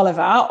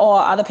Oliver or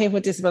other people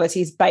with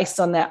disabilities based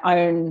on their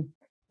own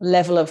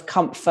level of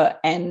comfort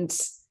and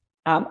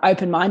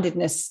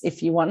open-mindedness,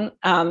 if you want.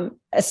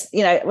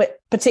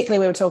 Particularly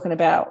we were talking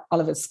about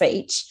Oliver's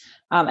speech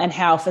and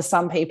how for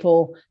some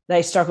people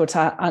they struggle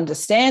to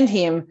understand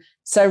him.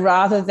 So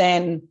rather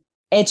than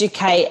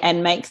educate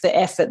and make the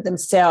effort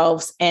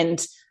themselves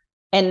and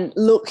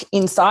look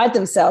inside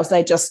themselves,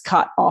 they just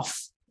cut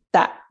off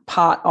that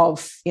part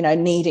of,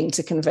 needing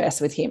to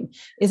converse with him.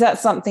 Is that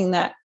something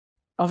that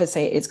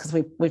obviously it is because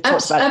we've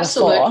talked about it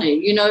before?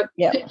 Absolutely.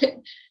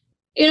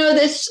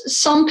 There's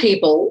some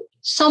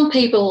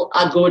people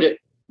are good at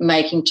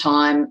making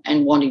time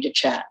and wanting to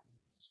chat,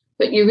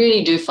 but you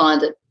really do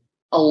find that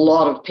a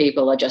lot of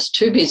people are just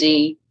too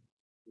busy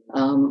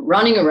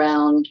running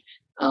around,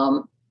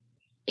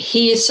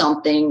 hear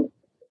something,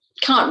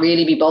 can't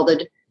really be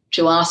bothered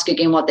to ask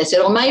again what they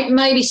said, or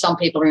maybe some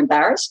people are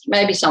embarrassed.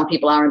 Maybe some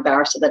people are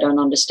embarrassed that they don't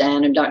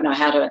understand and don't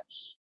know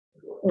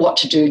what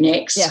to do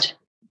next. Yeah.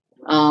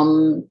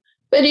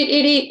 But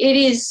it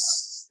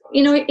is,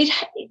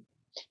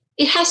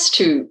 it has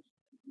to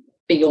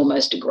be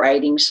almost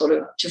degrading sort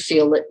of to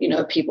feel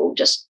that, people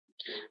just,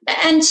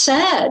 and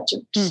sad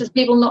for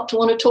people not to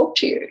want to talk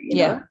to you, you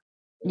know.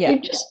 Yeah.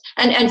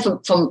 And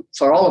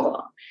for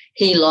Oliver,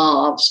 he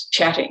loves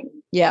chatting.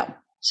 Yeah.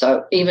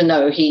 So even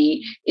though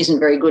he isn't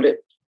very good at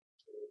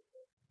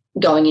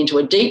going into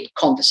a deep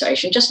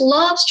conversation, just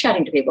loves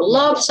chatting to people,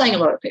 loves saying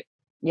hello to people.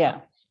 Yeah.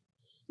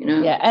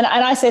 Yeah. And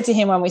I said to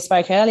him when we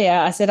spoke earlier,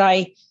 I said,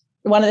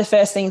 one of the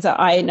first things that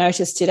I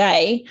noticed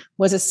today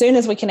was as soon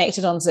as we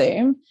connected on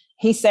Zoom,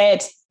 he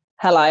said,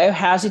 hello,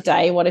 how's your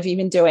day? What have you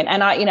been doing?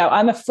 And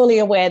I'm fully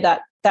aware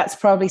that that's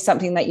probably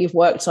something that you've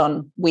worked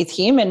on with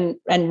him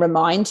and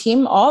remind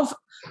him of,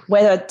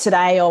 whether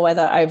today or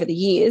whether over the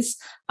years.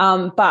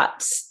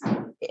 But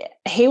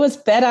he was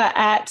better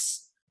at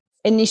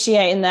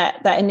initiating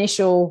that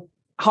initial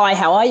hi,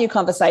 how are you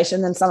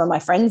conversation than some of my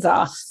friends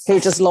are, who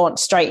just launch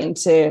straight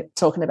into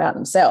talking about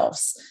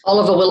themselves.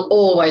 Oliver will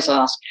always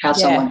ask how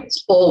someone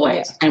is,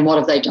 always. Yeah. And what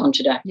have they done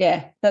today?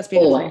 Yeah, that's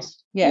beautiful.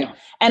 Always. Yeah.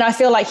 And I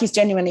feel like he's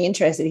genuinely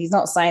interested. He's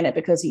not saying it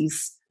because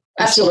he's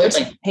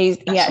absolutely. He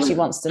actually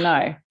wants to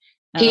know.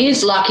 He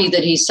is lucky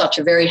that he's such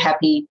a very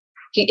happy.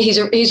 He's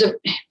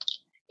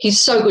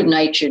so good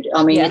natured.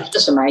 I mean, it's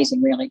just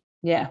amazing, really.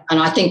 Yeah. And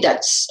I think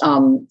that's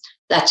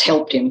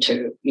helped him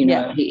too. You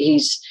know, he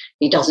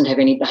doesn't have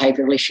any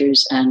behavioural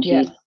issues, and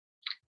he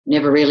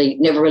never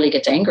really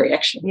gets angry,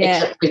 actually,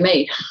 except with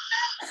me.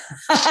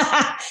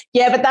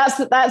 Yeah,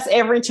 but that's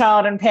every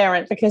child and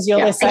parent, because you're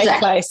their safe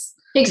place.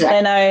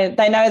 Exactly.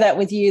 They know that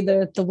with you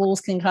the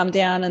walls can come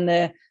down,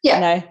 and you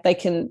know,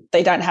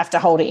 they don't have to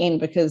hold it in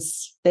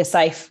because they're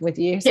safe with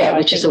you. So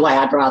which is the way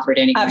I'd rather it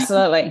anyway.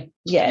 Absolutely.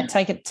 Yeah.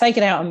 Take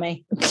it out on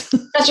me.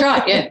 That's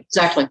right. Yeah,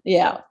 exactly.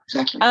 Yeah.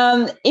 Exactly.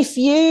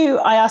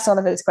 I asked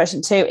Oliver this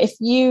question too. If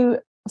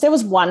there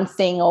was one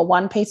thing or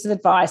one piece of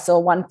advice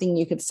or one thing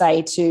you could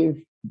say to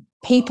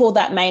people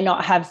that may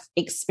not have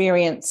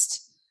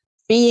experienced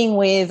being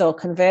with or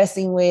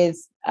conversing with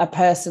a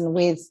person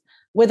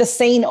with a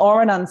seen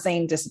or an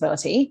unseen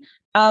disability,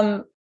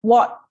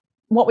 what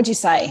would you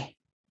say?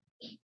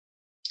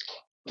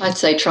 I'd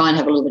say try and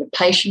have a little bit of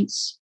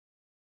patience,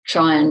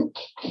 try and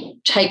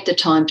take the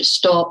time to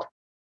stop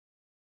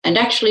and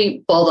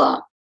actually bother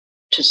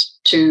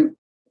to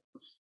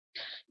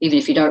even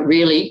if you don't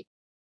really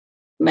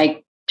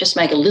make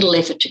a little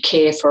effort to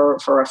care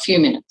for a few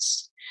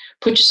minutes.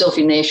 Put yourself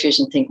in their shoes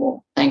and think,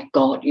 well, thank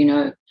God, you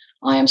know,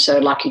 I am so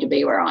lucky to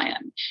be where I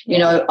am. You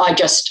know, I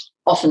just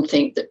often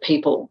think that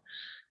people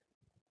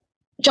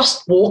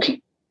just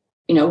walking,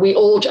 you know, we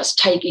all just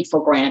take it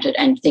for granted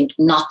and think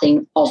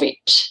nothing of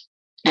it.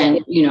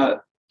 And, you know,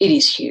 it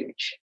is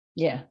huge.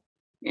 Yeah.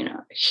 You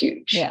know,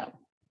 huge. Yeah.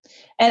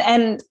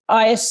 And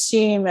I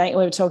assume, like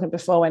we were talking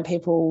before, when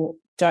people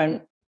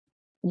don't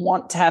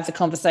want to have the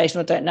conversation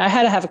or don't know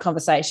how to have a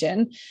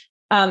conversation,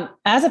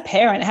 as a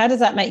parent, how does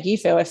that make you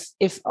feel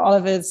if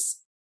Oliver's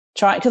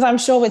trying? Because I'm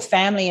sure with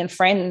family and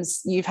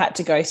friends, you've had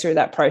to go through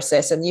that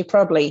process, and you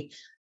probably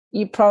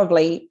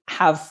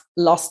have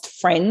lost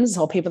friends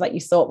or people that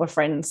you thought were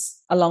friends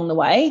along the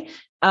way.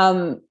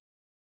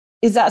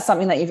 Is that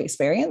something that you've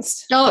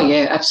experienced? Oh,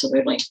 yeah,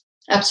 absolutely.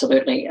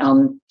 Absolutely.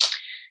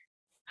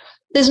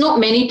 There's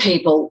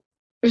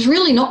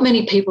really not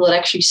many people that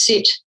actually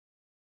sit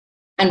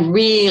and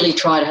really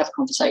try to have a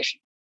conversation.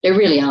 There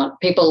really aren't.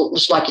 People,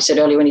 just like you said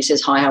earlier when he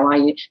says, hi, how are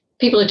you?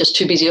 People are just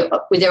too busy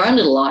with their own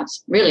little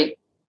lives, really.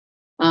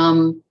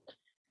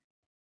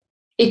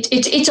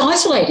 It's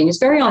isolating. It's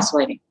very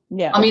isolating.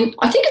 Yeah. I mean,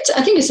 I think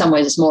in some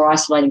ways it's more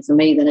isolating for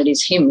me than it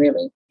is him,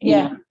 really.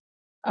 Yeah.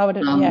 You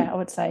know? I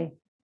would say.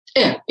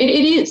 Yeah,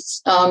 it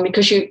is,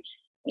 because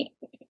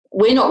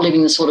we're not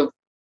living the sort of,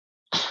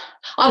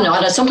 I don't know,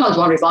 I sometimes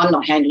wonder if I'm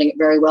not handling it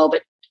very well,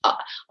 but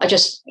I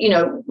just, you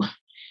know,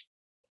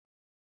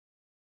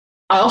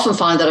 I often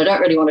find that I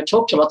don't really want to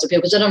talk to lots of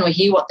people because I don't want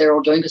to hear what they're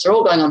all doing because they're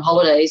all going on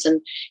holidays. And,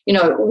 you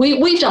know,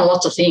 we've done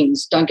lots of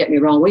things, don't get me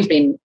wrong. We've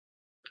been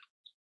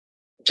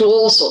to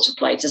all sorts of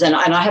places, and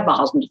I have my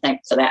husband to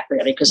thank for that,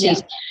 really, because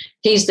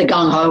he's the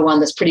gung-ho one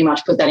that's pretty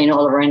much put that in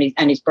Oliver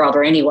and his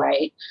brother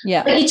anyway.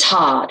 Yeah. But it's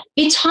hard.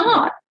 It's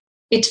hard.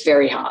 It's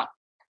very hard.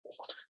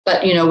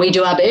 But, you know, we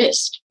do our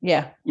best.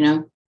 Yeah. You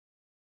know.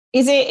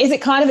 Is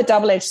it kind of a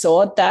double-edged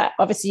sword that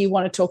obviously you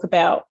want to talk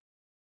about,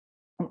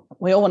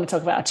 we all want to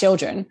talk about our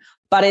children,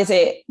 but does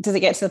it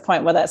get to the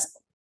point where that's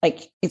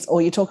like it's all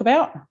you talk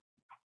about?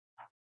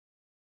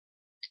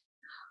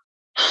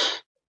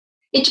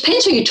 It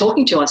depends who you're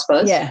talking to, I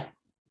suppose. Yeah.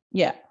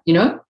 Yeah. You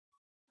know?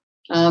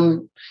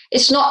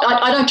 It's not,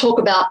 I don't talk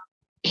about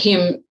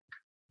him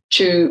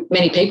to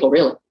many people,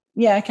 really.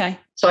 Yeah, okay.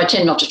 So I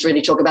tend not to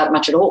really talk about it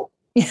much at all.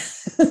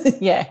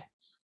 Yeah.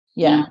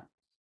 Yeah.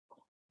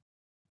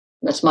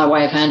 That's my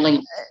way of handling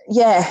it.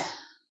 Yeah.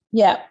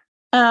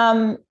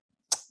 Yeah.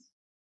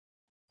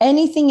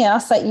 Anything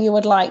else that you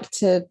would like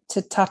to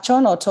touch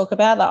on or talk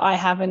about that I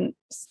haven't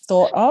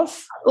thought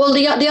of? Well,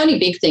 the only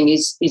big thing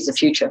is the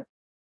future.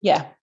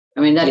 Yeah. I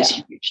mean, that is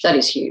huge. That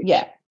is huge.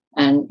 Yeah.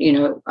 And, you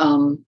know,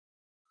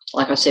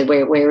 like I said,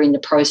 we're in the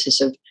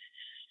process of,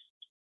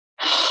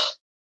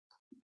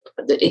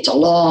 it's a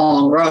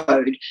long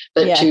road,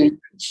 but to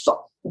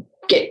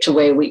get to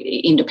where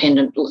we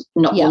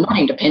not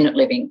independent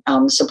living,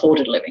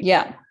 supported living.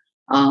 Yeah.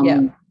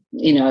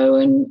 You know,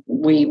 and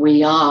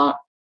we are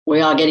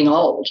getting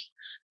old,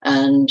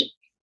 and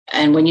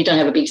when you don't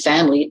have a big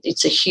family,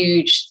 it's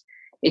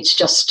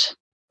just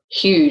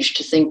huge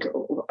to think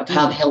of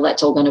how the hell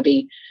that's all going to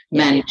be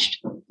managed,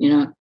 you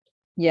know.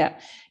 Yeah.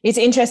 It's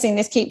interesting.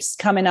 This keeps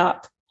coming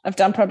up. I've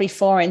done probably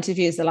 4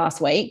 interviews the last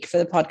week for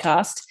the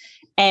podcast,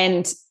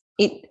 and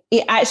it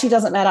actually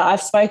doesn't matter.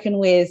 I've spoken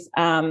with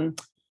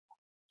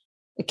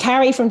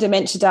Carrie from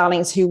Dementia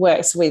Darlings, who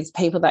works with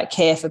people that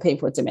care for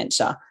people with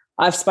dementia.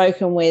 I've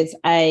spoken with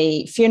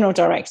a funeral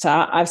director.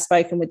 I've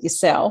spoken with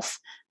yourself,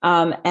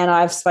 and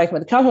I've spoken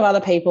with a couple of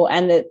other people.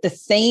 And the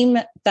theme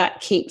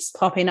that keeps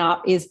popping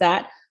up is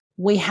that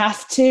we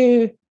have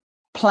to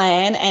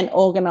plan and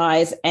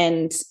organise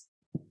and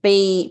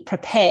be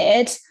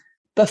prepared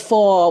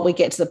before we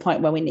get to the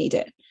point where we need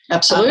it.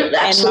 Absolutely.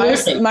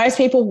 And most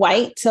people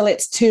wait till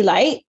it's too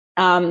late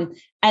And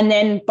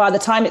then by the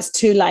time it's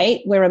too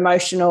late, we're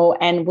emotional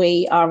and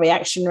we are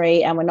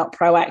reactionary and we're not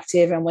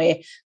proactive and we're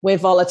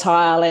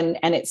volatile and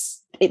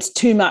it's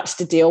too much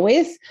to deal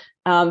with.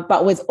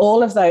 But with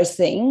all of those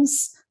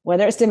things,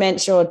 whether it's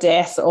dementia or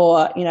death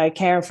or,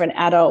 caring for an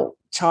adult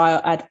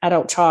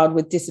child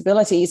with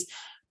disabilities,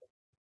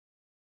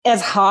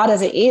 as hard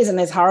as it is and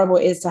as horrible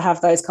it is to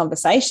have those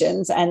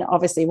conversations, and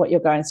obviously what you're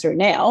going through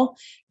now,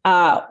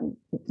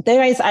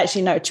 there is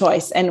actually no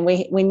choice, and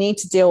we need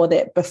to deal with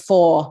it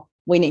before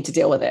we need to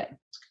deal with it.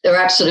 There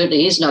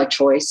absolutely is no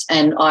choice,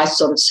 and I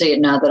sort of see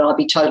it now that I'd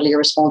be totally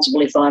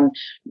irresponsible if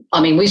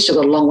we've still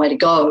got a long way to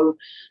go,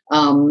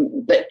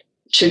 but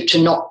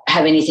to not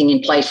have anything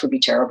in place would be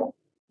terrible.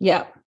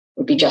 Yeah.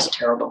 Would be just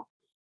terrible.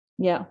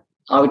 Yeah.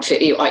 I would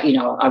feel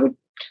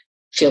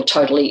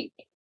totally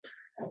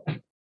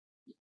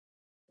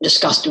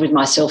disgusted with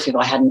myself if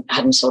I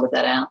hadn't sorted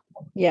that out.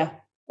 Yeah.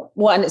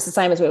 Well, and it's the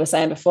same as we were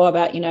saying before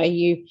about,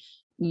 you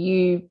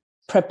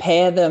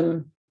prepare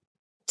them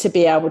to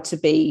be able to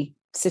be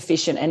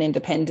sufficient and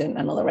independent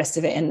and all the rest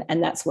of it.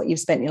 And that's what you've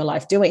spent your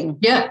life doing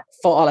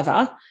for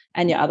Oliver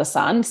and your other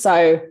son.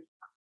 So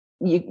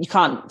you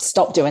can't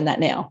stop doing that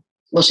now.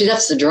 Well, see,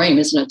 that's the dream,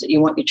 isn't it? That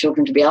you want your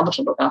children to be able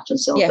to look after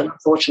themselves. Yeah. But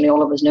unfortunately,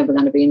 Oliver's never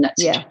going to be in that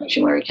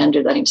situation where he can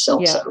do that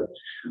himself. Yeah. So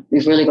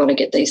we've really got to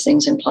get these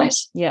things in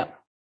place. Yeah.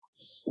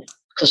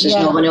 Because there's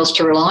no one else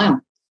to rely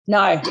on.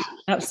 No,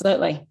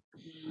 absolutely.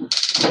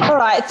 All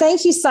right.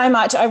 Thank you so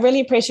much. I really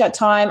appreciate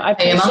time. I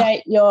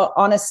appreciate your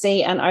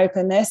honesty and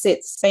openness.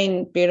 It's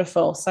been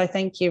beautiful. So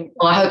thank you.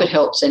 Well, I hope it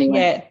helps anyway.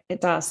 Yeah,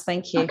 it does.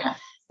 Thank you. Okay.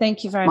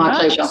 Thank you very much. My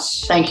pleasure.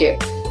 Thank you.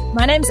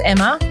 My name's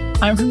Emma.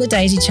 I'm from The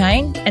Daisy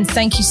Chain, and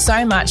thank you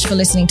so much for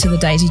listening to The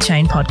Daisy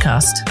Chain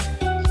podcast.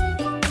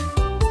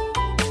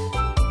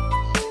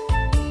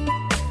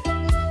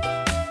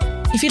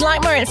 If you'd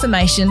like more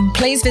information,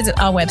 please visit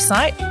our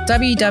website,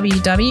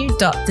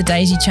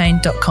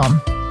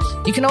 www.thedaisychain.com.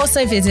 You can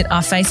also visit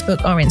our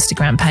Facebook or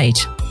Instagram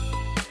page.